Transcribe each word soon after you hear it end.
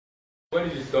When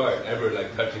did you start ever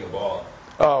like touching a ball?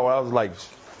 Oh, I was like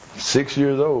 6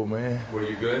 years old, man. Were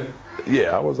you good?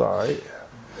 Yeah, I was all right.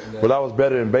 But I was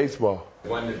better in baseball.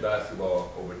 When did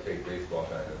basketball overtake baseball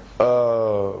kind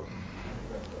of?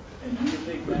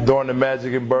 During the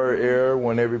Magic and Bird era,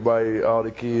 when everybody, all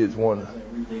the kids want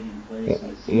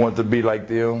to be like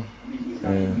them.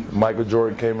 And Michael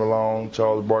Jordan came along,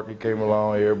 Charles Barkley came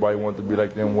along, everybody wanted to be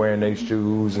like them, wearing their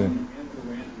shoes. And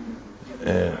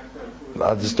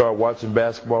I just started watching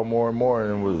basketball more and more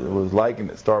and was liking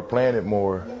it, started playing it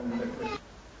more.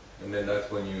 And then that's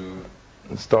when you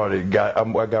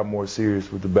I got more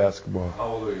serious with the basketball. How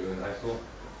old were you in high school?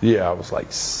 Yeah, I was like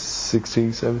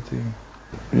 16, 17.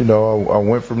 You know, I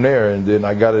went from there and then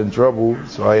I got in trouble,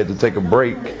 so I had to take a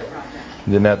break.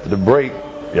 And then after the break,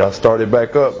 I started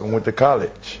back up and went to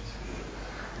college.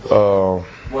 How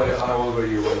old were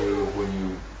you when you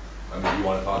you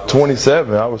want to talk about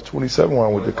 27. I was 27 when I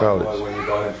went to college. When you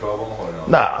got in trouble or no?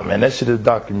 Nah, man, that shit is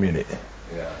documented.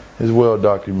 Yeah. It's well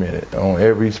documented on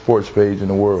every sports page in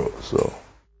the world, so.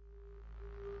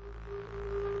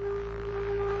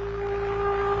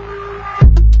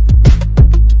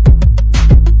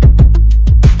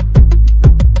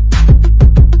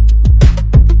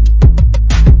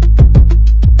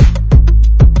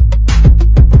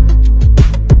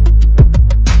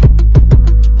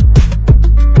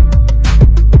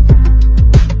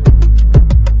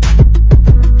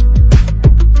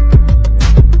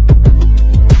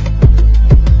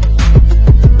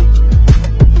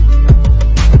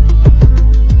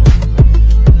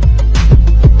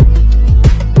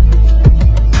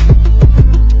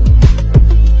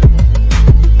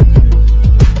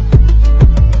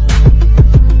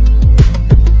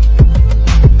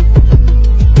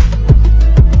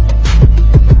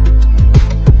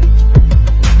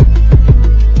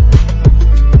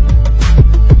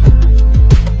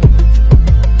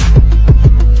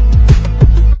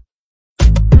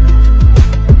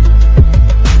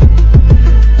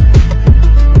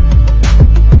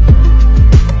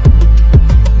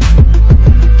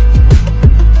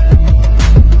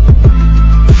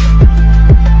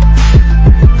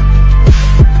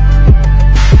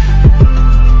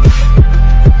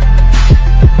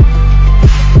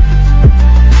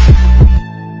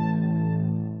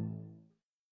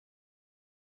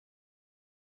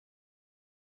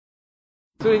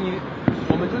所以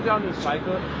我们就叫你帅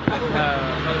哥，然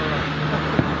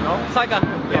后帅哥，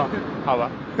好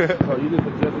吧。好，一律不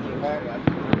接不行。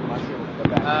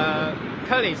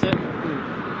克里斯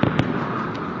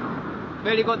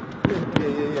，very good。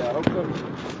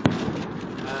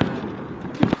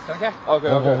上車。OK。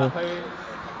去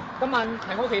今晚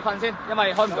喺屋企瞓先，因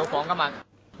為開唔到房今晚。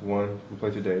One, we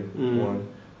play today. 1,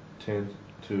 10,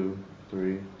 2,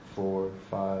 3, 4,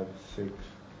 5, 6.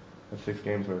 That's 6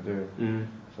 games right there.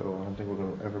 So I don't think we're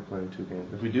going to ever play 2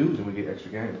 games. If we do, then we get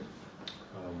extra games.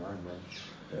 Oh my man.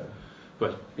 Yeah.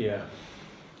 But yeah,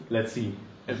 let's see.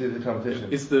 This is the competition.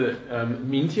 It's the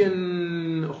明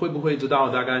天会不会知道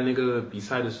大概那个比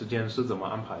赛的时间是怎么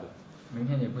安排的？明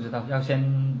天也不知道，要先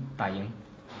打赢。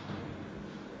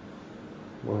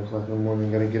 1 o'clock in the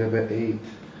morning, gotta get up at 8.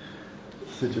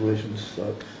 Situation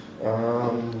sucks.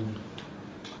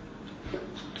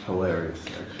 Hilarious,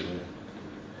 actually.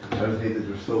 I just hate that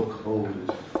we're so cold.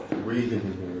 It's freezing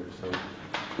in here, so.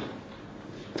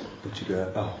 What you got?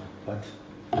 Oh, what?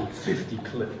 50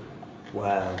 clip.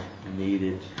 Wow,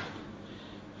 needed.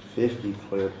 50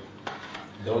 clip.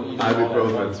 Don't eat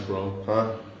ibuprofen, bro.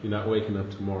 Huh? You're not waking up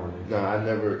tomorrow. No, I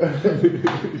never.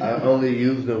 I only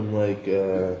use them like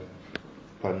if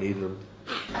I need them.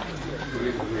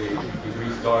 You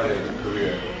restarted your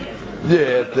career.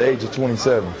 Yeah, at the age of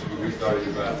 27. You restarted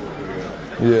your basketball career.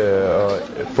 Yeah,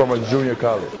 from a junior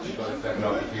college.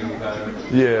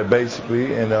 Yeah,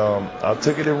 basically, and I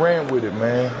took it and ran with it,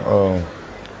 man.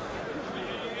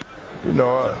 You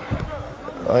know,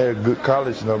 I had good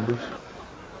college numbers.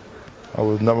 I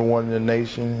was #1 in the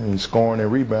nation in scoring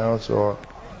and rebounds, so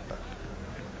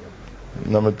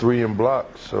 #3 in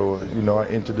blocks. So you know, I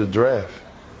entered the draft.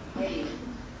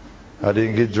 I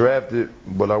didn't get drafted,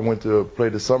 but I went to play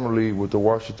the summer league with the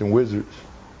Washington Wizards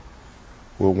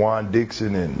with Juan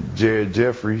Dixon and Jared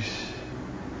Jeffries.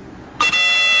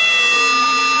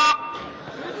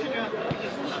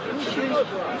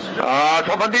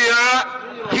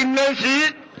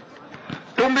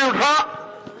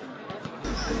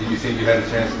 Did you think you had a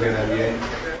chance to play in the NBA?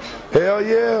 Hell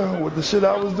yeah, with the shit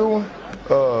I was doing.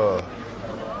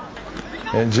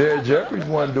 And Jared Jeffries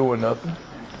wasn't doing nothing.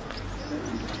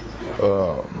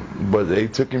 But they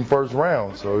took him first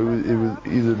round, so it was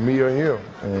either me or him.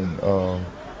 And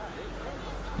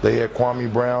they had Kwame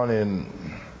Brown and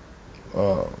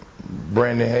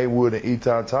Brandon Haywood and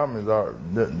Eton Thomas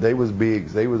they was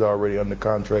bigs. They was already under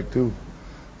contract too,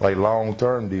 like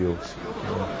long-term deals.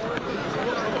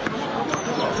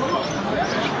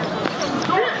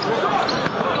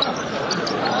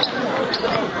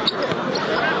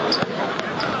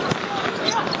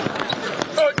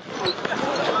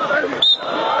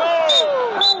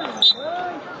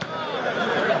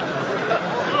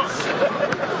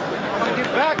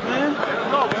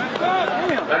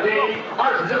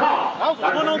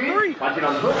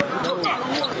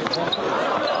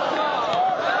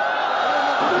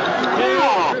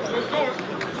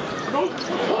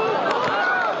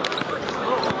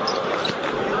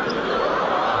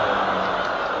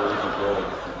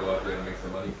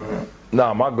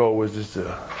 Nah, my goal was just to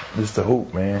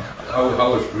hoop, man.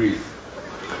 How was Greece?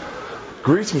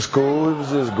 Greece was cool. It was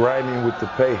just grinding with the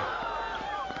pay.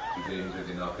 Did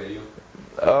they not pay you?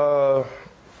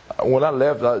 When I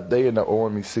left, they ended up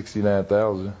owing me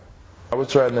 $69,000. I was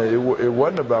trying to. It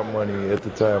wasn't about money at the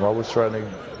time. I was trying to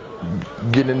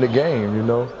get in the game, you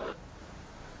know,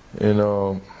 and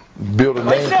build a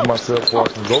name for myself so I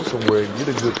can go somewhere and get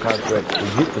a good contract to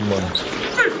get the money.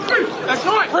 That's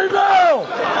right. Rebound!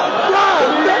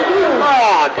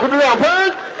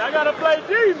 I gotta play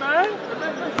D, man.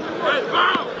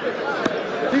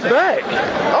 He's back.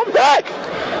 I'm back.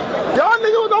 Y'all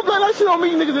niggas don't play that shit on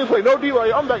me. Niggas didn't play no D right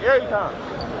here. I'm back every time.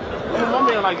 I'm my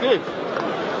man like this.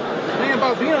 Man,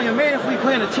 about being on your man if we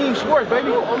playing a team sport,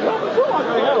 baby.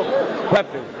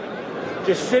 Weapon.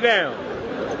 Just sit down.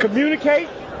 Communicate,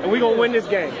 and we gonna win this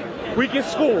game. We can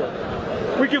score.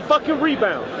 We can fucking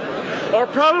rebound. Our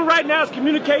problem right now is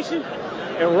communication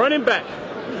and running back.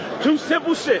 Two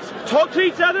simple shits. Talk to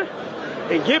each other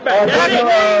and get back.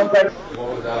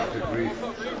 What was after Greece?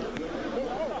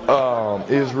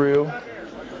 Israel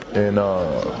and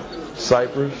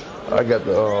Cyprus. I got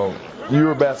the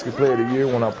Eurobasket Player of the Year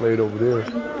when I played over there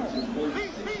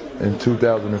in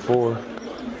 2004.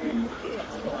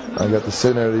 I got the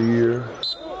Center of the Year,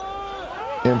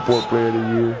 Import Player of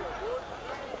the Year.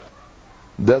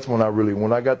 That's when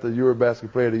when I got the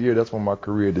Eurobasket Player of the Year, that's when my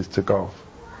career just took off.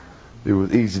 It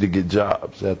was easy to get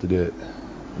jobs after that,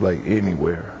 like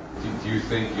anywhere. Do you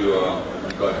think you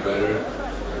got better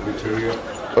in material?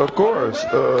 Of course.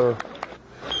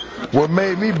 What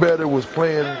made me better was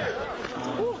playing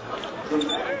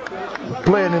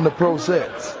in the pro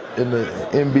sets, in the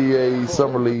NBA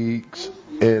summer leagues,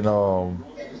 and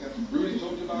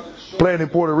playing in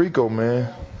Puerto Rico, man.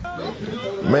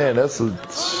 Man,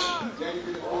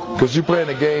 because you play in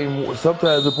a game,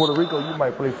 sometimes in Puerto Rico you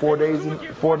might play 4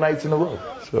 nights in a row.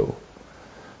 So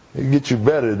it gets you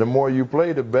better. The more you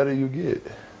play, the better you get.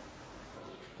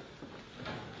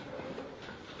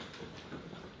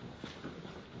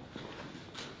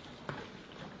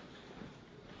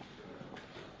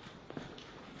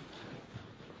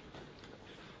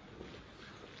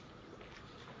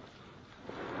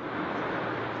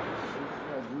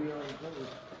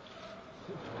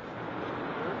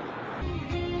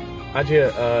而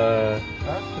且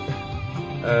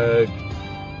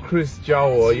Chris 教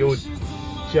我有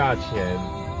价钱。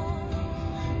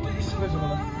为什么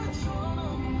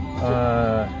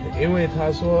呢？因为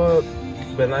他说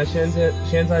本来现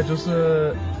在就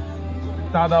是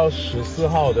打到14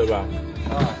号对吧？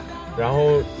然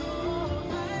后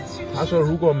他说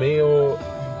如果没有，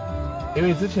因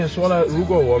为之前说了，如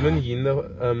果我们赢的，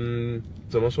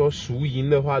怎么说输赢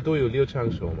的话都有6场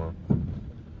球嘛。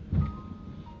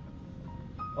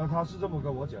他是这么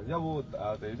跟我讲，要不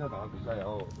等一下打完比赛，然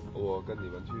后我跟你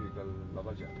们去跟老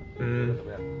板讲，怎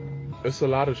么样 ？It's a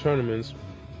lot of tournaments,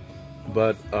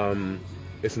 but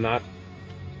it's not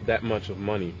that much of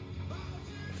money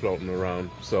floating around.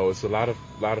 So it's a lot of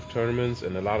tournaments,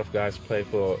 and a lot of guys play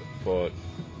for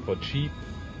cheap,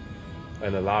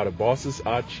 and a lot of bosses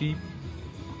are cheap.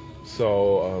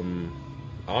 So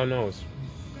I don't know.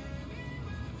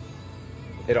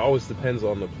 It always depends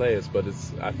on the players, but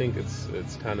I think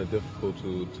it's kind of difficult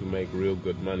to make real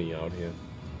good money out here.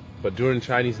 But during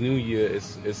Chinese New Year,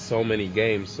 it's so many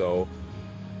games, so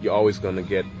you're always gonna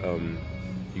get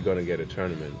a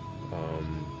tournament.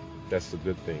 That's the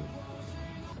good thing.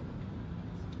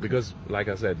 Because, like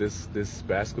I said, this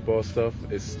basketball stuff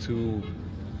is too,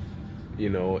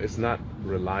 it's not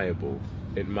reliable.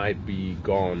 It might be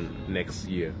gone next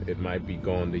year. It might be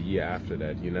gone the year after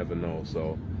that. You never know.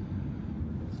 So.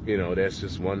 There's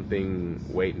just one thing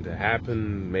waiting to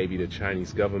happen. Maybe the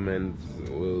Chinese government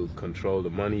will control the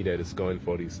money that is going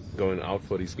out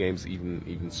for these games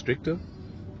even stricter.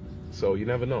 So you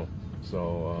never know.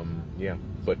 So yeah.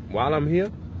 But while I'm here,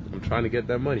 I'm trying to get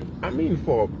that money. I mean,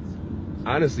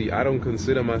 honestly, I don't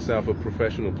consider myself a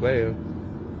professional player.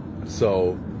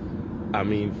 So, I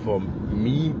mean, for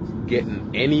me getting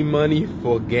any money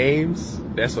for games,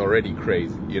 that's already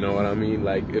crazy. You know what I mean?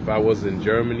 Like if I was in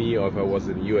Germany or if I was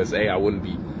in USA, I wouldn't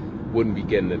be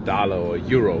getting $1 or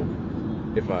 €1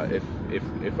 if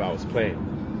I was playing.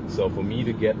 So for me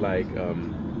to get like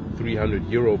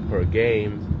 €300 per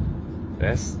game,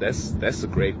 that's a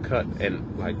great cut. And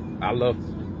like I love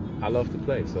to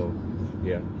play. So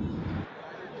yeah.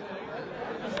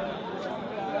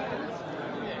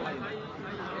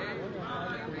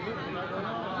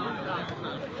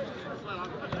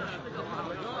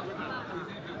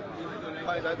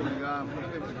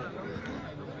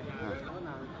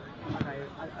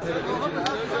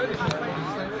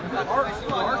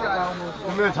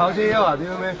 Có炒車啊？點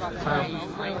咩？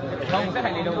我唔識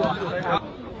係你老婆。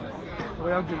我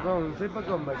有見過紅色，不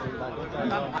過唔係成大嗰隻。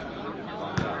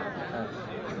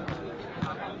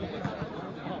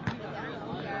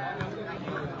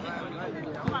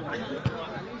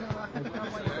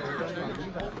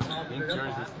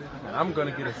I'm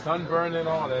gonna get a sunburn and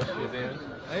all that shit then.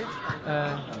 Hey?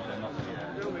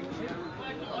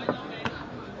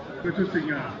 佢出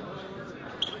線啊！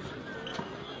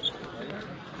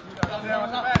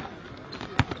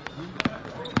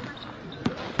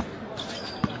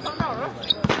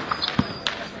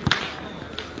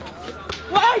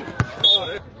喂！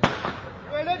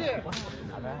喂，Lady！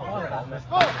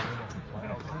好。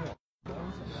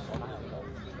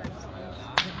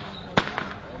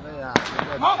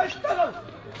好，站住！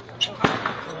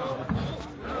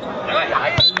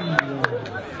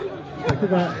这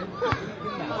个。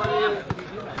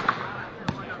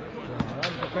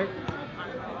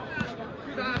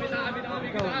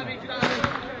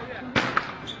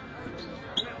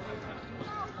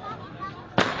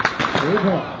没错，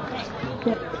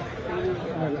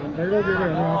两边都这个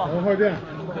啊，好快变。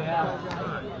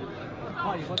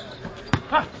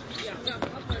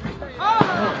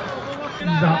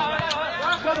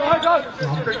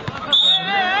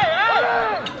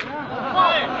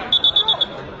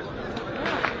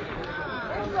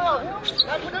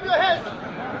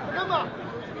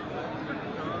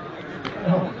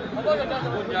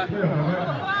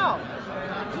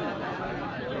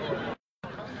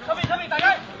大家，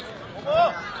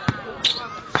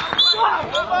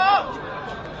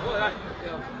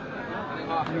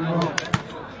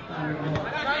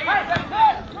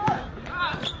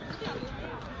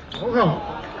好球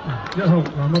，1號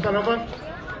藍幕得2分。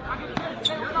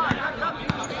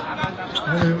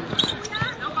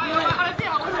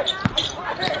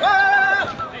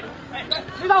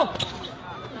呢度。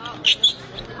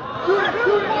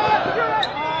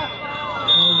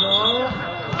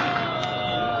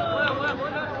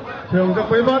場局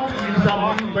比分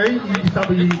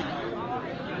25-22。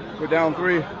We're down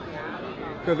 3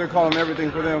 because they're calling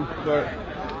everything for them, but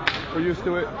we're used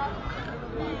to it.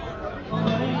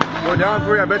 We're down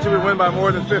 3. I bet you we win by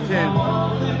more than 15.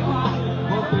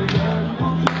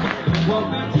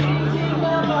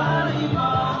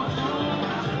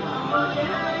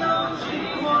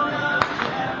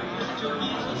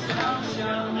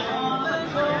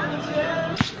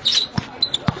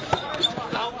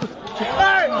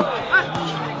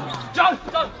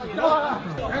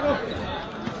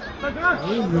好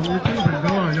唔容易精神咗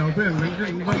啊！又俾人領先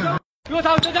5分啊！俾個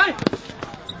頭仔仔。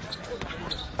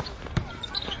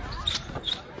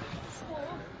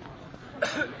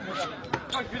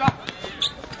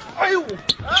哎呦！不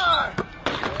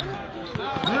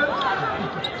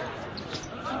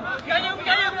緊要，不緊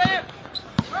要，不緊要。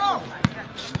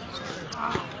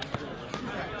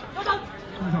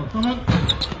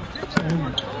3分。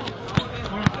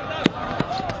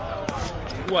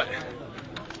What?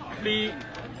 The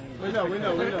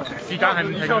Window. 時間係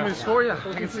唔停。Show me the score, yeah.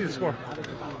 I can see the score.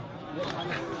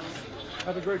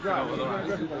 Have a great drive.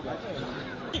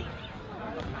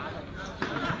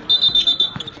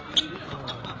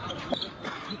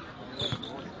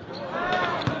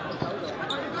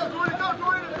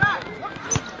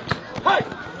 Hey!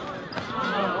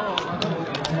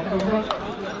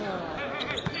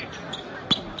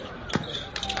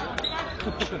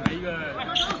 你嘅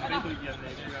呢對人嚟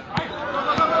嘅。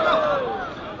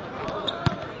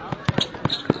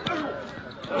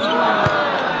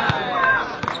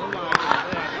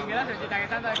記得上次大嘅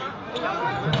山都係幾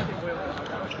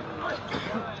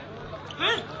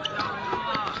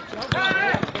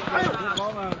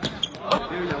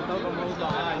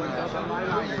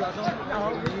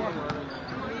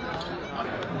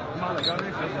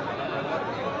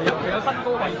有身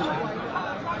高位置，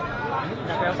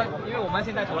有身，因为我们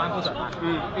现在投篮不准嘛，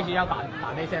必须要打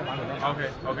内线防守内。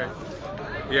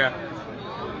OK，yeah。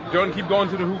Jordan, keep going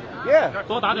to the hoop. Yeah.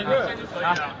 多打点。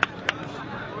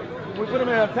 We put them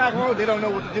in an attack mode. They don't know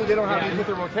what to do. They don't have any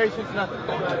different rotations. Nothing.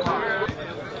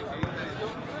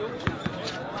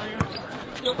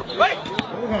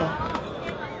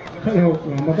 看到我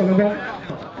们大篮筐。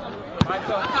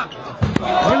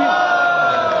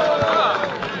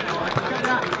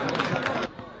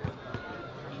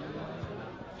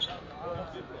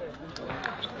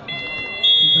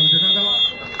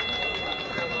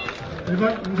比分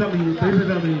52比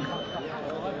42，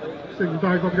城大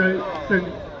國際勝。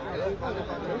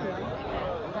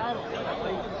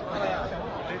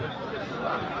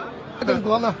一頓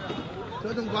棍啊！一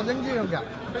頓棍整呢樣嘢，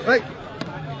喂，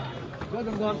一頓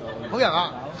棍，好人啊！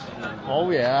好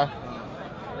嘢啊！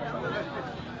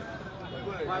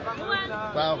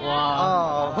哇！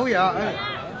哦，好嘢啊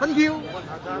！Thank you.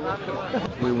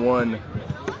 We won.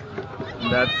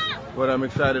 That's what I'm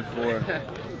excited for.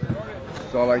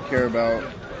 That's all I care about.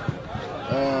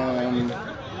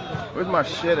 Where's my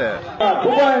shit at? 不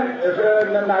管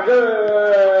是哪个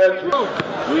球。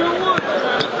不用问。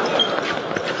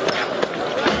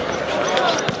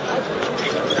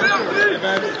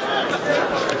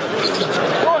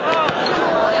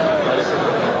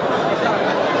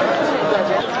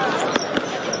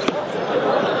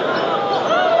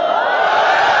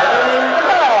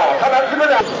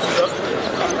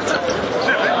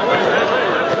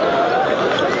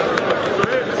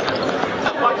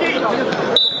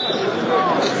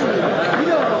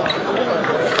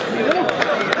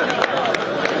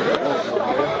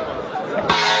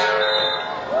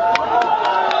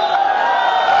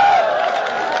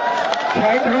全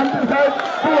场比赛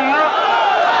不完，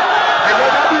海国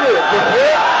家队主持。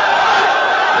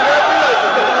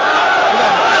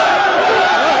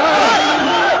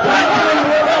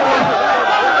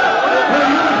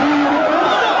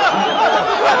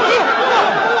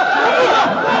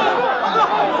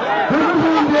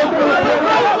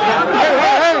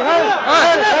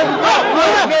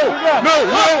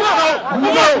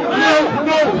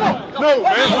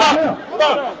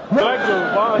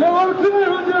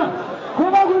国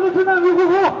家队的队长李虎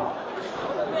虎。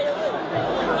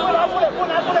过来，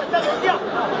再轮调。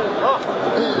好。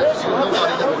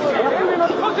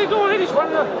放这中，你传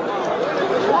着。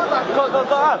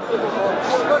走啊！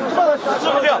吃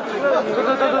不掉。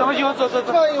走，一会儿走。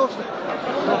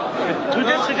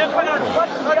时间快点，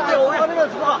他那个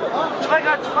什么，看。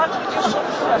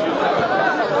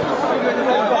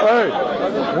Hey,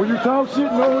 when you talk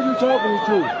shit, know who you talking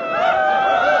to.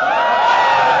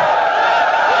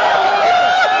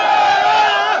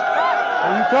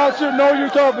 Talk shit, know you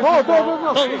talking to.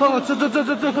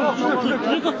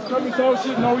 Let me talk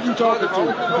shit, know you talking to.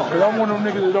 Cause I'm one of them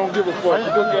niggas that don't give a fuck.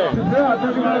 Good game.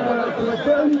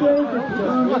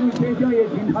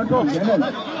 走。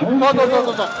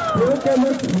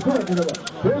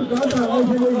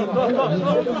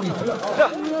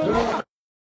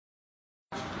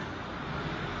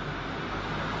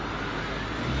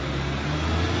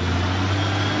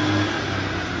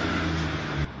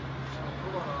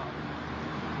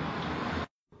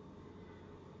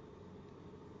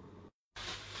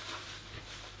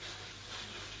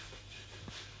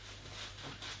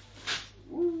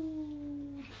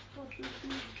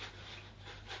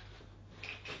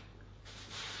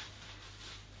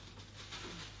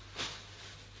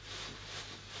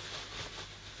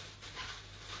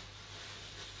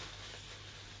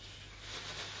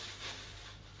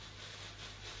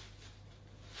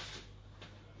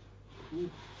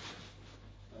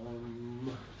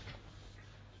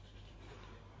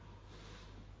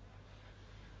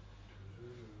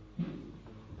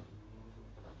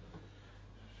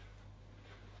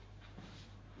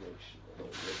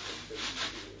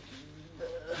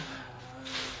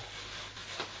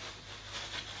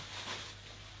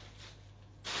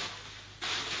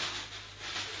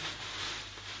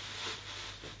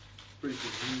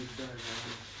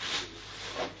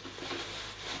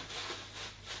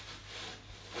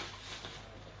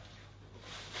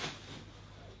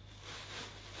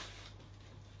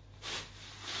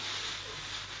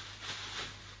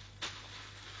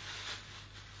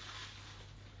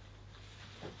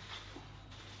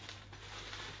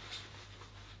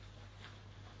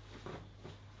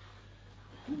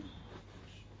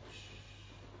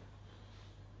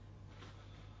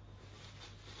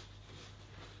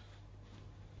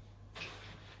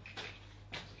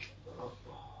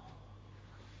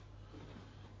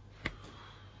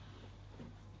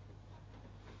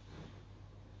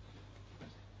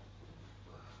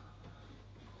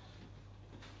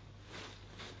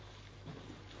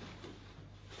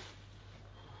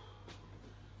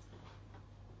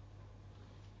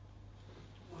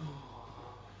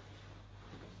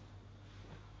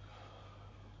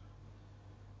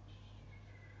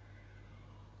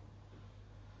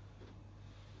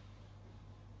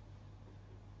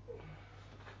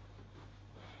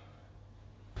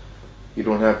you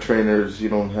don't have trainers, you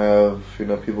don't have, you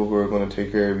know, people who are going to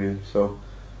take care of you. So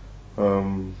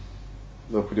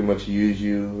they'll pretty much use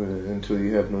you until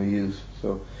you have no use.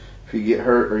 So if you get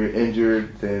hurt or you're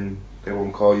injured, then they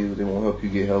won't call you, they won't help you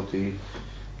get healthy.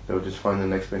 They'll just find the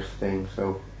next best thing.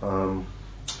 So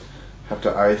have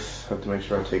to ice, have to make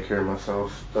sure I take care of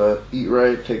myself, eat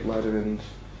right, take vitamins,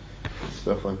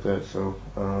 stuff like that. So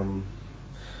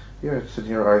yeah, sit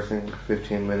here icing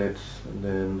 15 minutes, and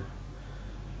then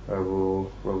I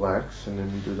will relax, and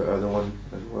then do the other one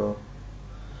as well.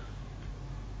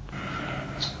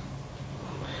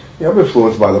 Yeah, I'm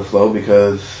influenced by the flow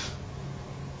because,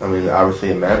 I mean, obviously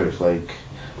it matters. Like,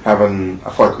 I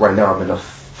feel like right now I'm in a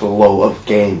flow of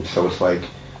games, so it's like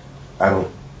I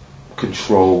don't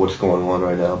control what's going on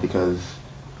right now because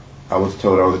I was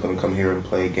told I was going to come here and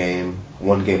play a game,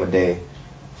 one game a day.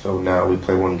 So now we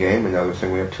play one game, and now they're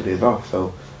saying we have 2 days off,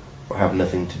 so I have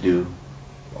nothing to do.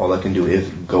 All I can do is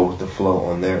go with the flow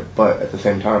on there. But at the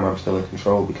same time, I'm still in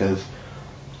control because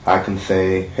I can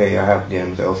say, hey, I have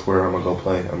games elsewhere, I'm going to go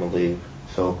play, I'm going to leave.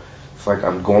 So it's like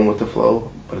I'm going with the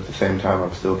flow, but at the same time,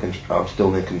 I'm still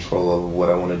in control of what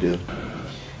I want to do.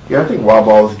 Yeah, I think wild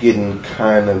ball is getting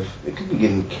it could be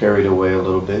getting carried away a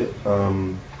little bit.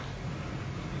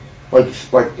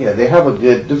 Yeah,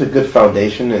 there's a good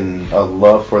foundation and a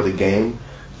love for the game,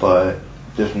 but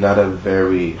there's not a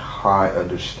very high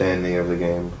understanding of the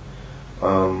game.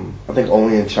 I think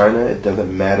only in China it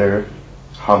doesn't matter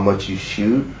how much you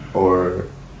shoot or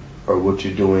what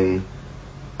you're doing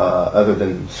other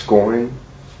than scoring.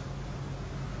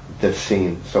 That's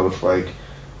seen. So it's like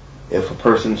if a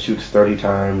person shoots 30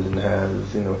 times and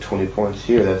has 20 points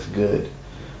here, that's good.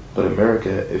 But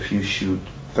America, if you shoot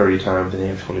 30 times and you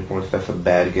have 20 points, that's a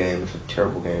bad game. It's a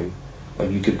terrible game.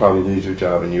 Like, you could probably lose your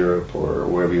job in Europe or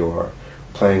wherever you are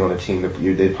playing on a team that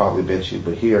they'd probably bench you.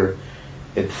 But here,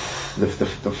 it's the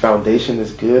foundation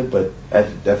is good, but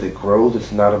as it grows,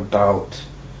 it's not about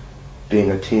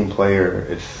being a team player.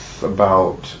 It's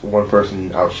about one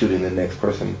person out shooting the next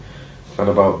person. It's not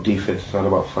about defense. It's not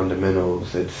about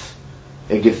fundamentals.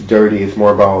 It gets dirty. It's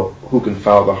more about who can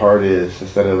foul the hardest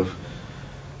instead of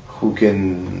who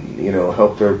can,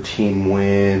 help their team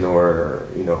win or,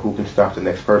 who can stop the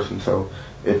next person. So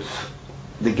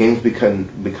the game's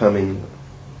becoming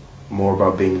more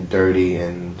about being dirty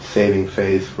and saving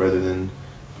face rather than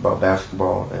about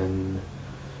basketball. And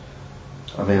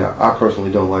I mean, I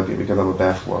personally don't like it because I'm a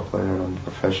basketball player and I'm a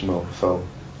professional. So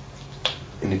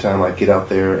anytime I get out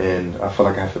there and I feel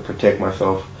like I have to protect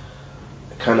myself,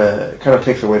 it kind of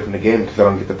takes away from the game because I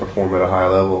don't get to perform at a high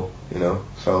level,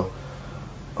 So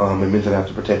it means that I have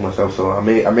to protect myself. So I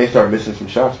may start missing some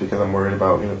shots because I'm worried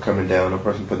about coming down, a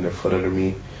person putting their foot under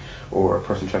me, or a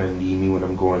person trying to knee me when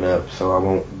I'm going up. So I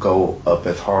won't go up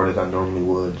as hard as I normally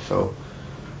would. So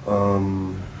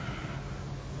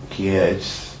yeah,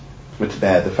 it's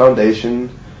bad. The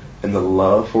foundation and the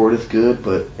love for it is good,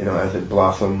 but as it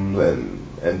blossoms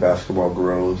and basketball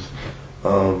grows,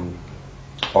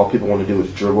 all people want to do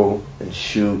is dribble and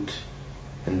shoot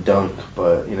and dunk,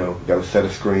 but you gotta set a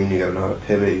screen, you gotta know how to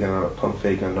pivot, you gotta know how to pump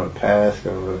fake, you gotta know how to pass, you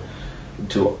gotta know how to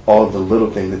do all the little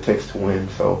things it takes to win.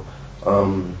 So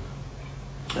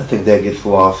I think that gets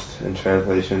lost in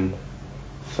translation.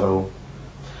 So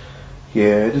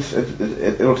yeah,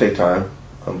 it'll take time,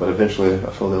 but eventually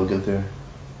I feel they'll get there.